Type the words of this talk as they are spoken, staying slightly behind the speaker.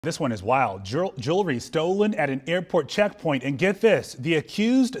This one is wild. Jewelry stolen at an airport checkpoint. And get this, the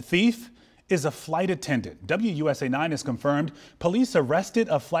accused thief is a flight attendant. WUSA 9 has confirmed police arrested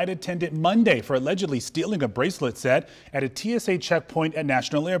a flight attendant Monday for allegedly stealing a bracelet set at a TSA checkpoint at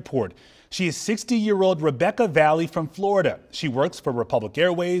National Airport. She is 60-year-old Rebecca Valley from Florida. She works for Republic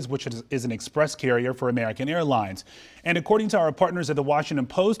Airways, which is an express carrier for American Airlines. And according to our partners at the Washington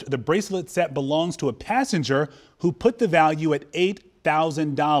Post, the bracelet set belongs to a passenger who put the value at $8,000.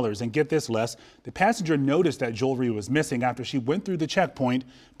 And get this, Les, the passenger noticed that jewelry was missing after she went through the checkpoint.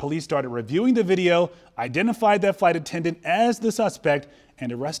 Police started reviewing the video, identified that flight attendant as the suspect,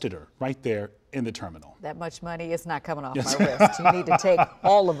 and arrested her right there in the terminal. That much money is not coming off my wrist. You need to take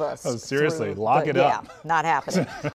all of us. Oh, seriously, lock it up. Yeah, not happening.